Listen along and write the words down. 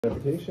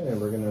Invitation,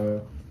 and we're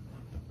gonna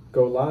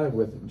go live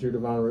with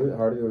Judivan,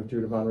 Hardy with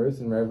Judivan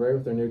and Ray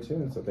with their new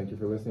tune. So thank you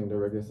for listening to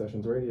Reggae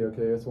Sessions Radio,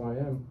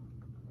 KSYM.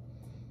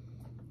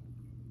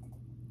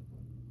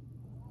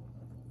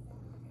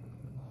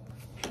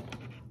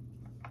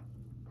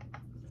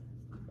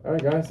 All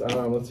right, guys,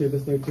 let's hear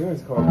this new tune.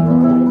 It's called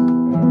Grind,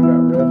 and we got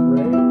Rev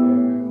Ray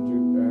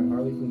and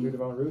Harley from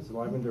Judivan Roots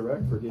live and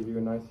direct for give you a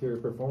nice here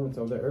performance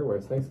on the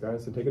airways. Thanks,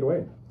 guys. So take it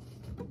away.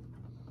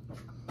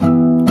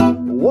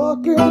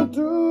 Walking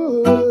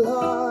through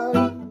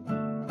life,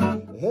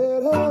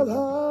 head held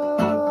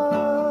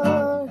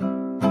high,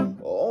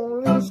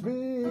 only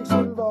speaks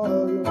in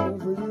volume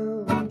for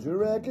you to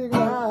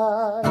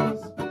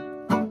recognize.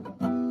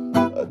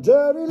 A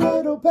dirty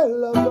little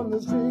peddler from the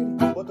street,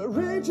 but the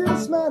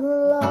richest man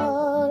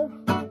alive.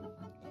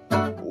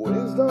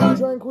 Wisdom,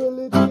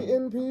 tranquility,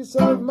 and peace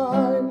of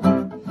mind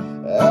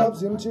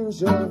helps him to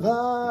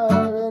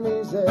survive. And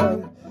he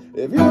said,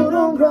 if you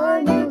don't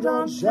grind, you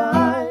don't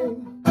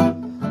shine.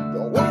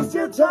 Don't waste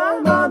your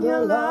time on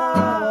your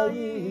life.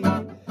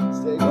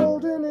 Stay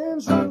golden in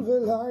silver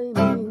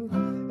lining.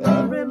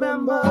 And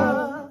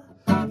remember,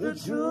 the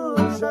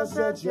truth shall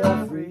set you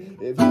free.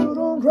 If you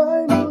don't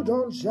grind, you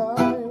don't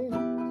shine.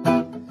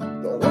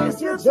 Don't waste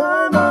your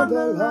time on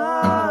the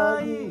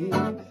life.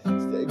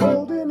 Stay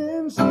golden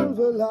in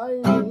silver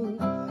lining.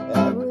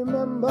 And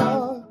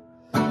remember,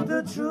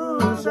 the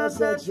truth shall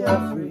set you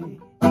free.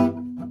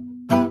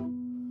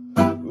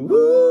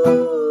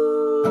 Ooh.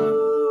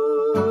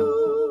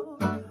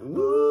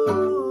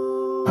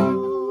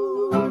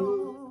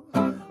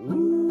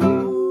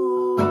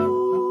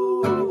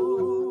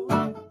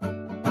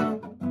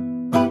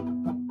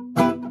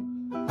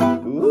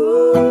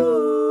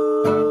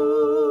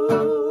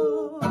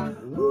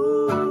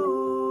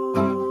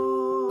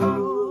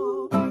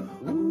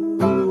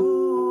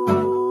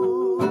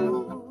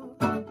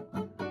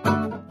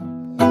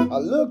 I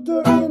looked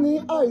her in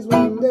the eyes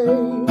one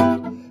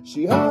day,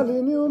 she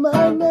hardly knew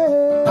my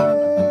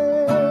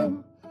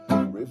name.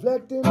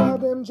 Reflecting on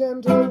them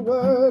gentle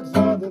words,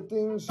 all the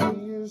things she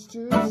used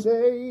to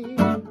say.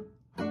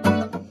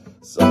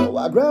 So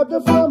I grabbed her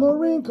from her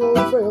wrinkled,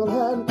 frail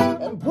hand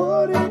and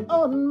put it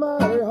on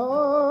my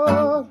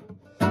heart,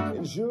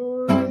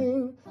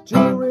 ensuring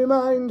to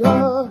remind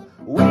her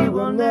we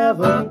will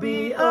never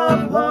be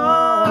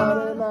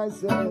apart. And I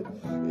said,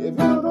 if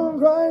you don't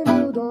grind,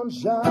 you don't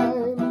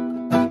shine.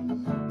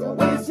 Don't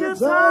waste your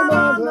time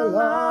on the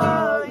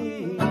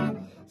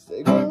line.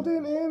 Stay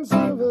golden in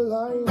silver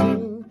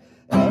lining.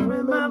 And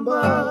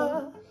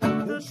remember,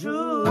 the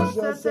truth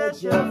shall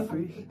set you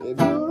free. If you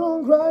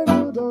don't grind,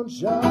 you don't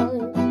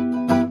shine.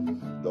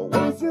 Don't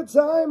waste your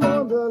time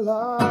on the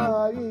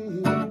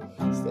line.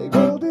 Stay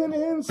golden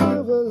in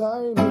silver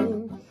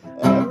lining.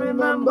 And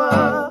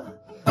remember,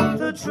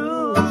 the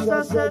truth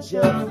shall set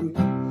you free.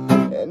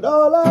 And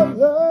all I've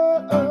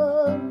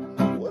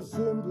learned was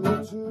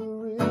simply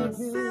to repeat.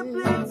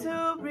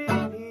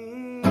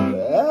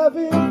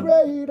 Having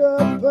greater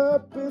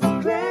purpose,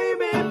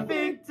 claiming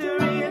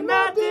victory and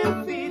not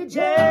defeat,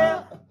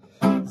 yeah.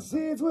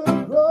 Seeds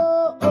will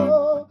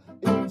grow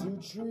into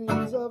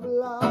trees of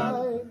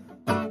life.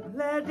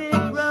 Let it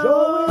grow.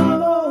 Showing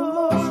no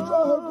more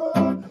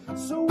struggle,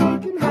 so we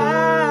can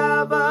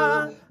have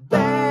a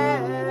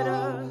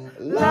better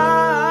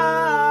life.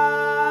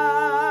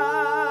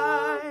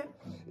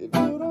 If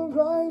you don't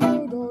grind,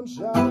 you don't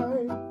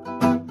shine.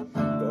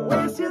 Don't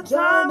waste your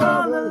time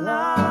on the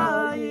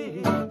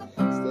line.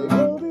 Stay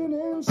golden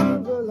in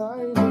silver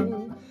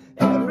lining.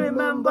 And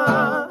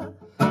remember,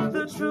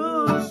 the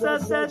truth shall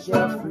set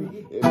you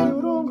free. If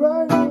you don't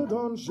grind, you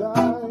don't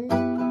shine.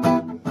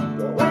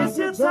 Don't waste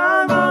your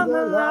time on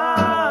the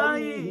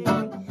line.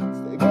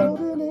 Stay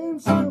golden in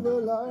silver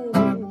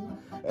lining.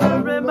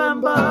 And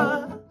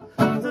remember,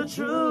 the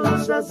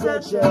truth shall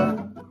set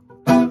you.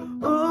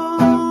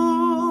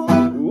 Ooh,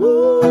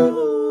 ooh.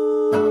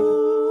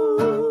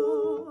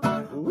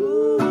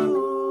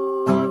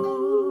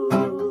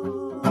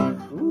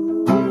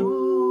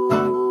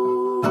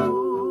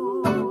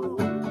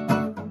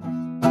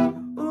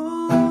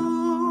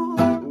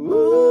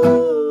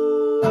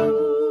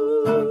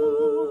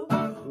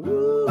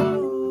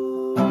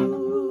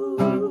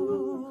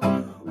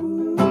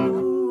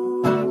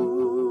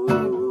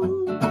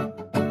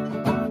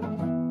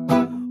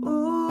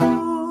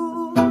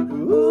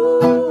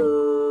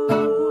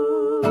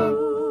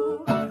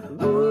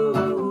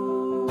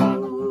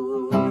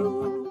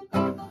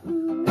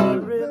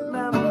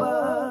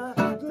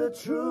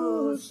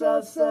 Truth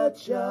shall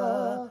set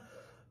you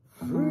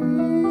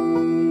free.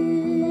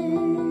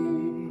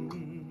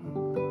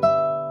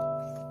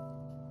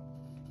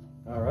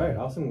 All right,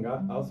 awesome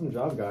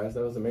job, guys.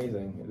 That was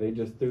amazing. They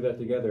just threw that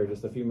together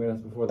just a few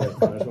minutes before that.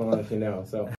 I just want to let you know. So.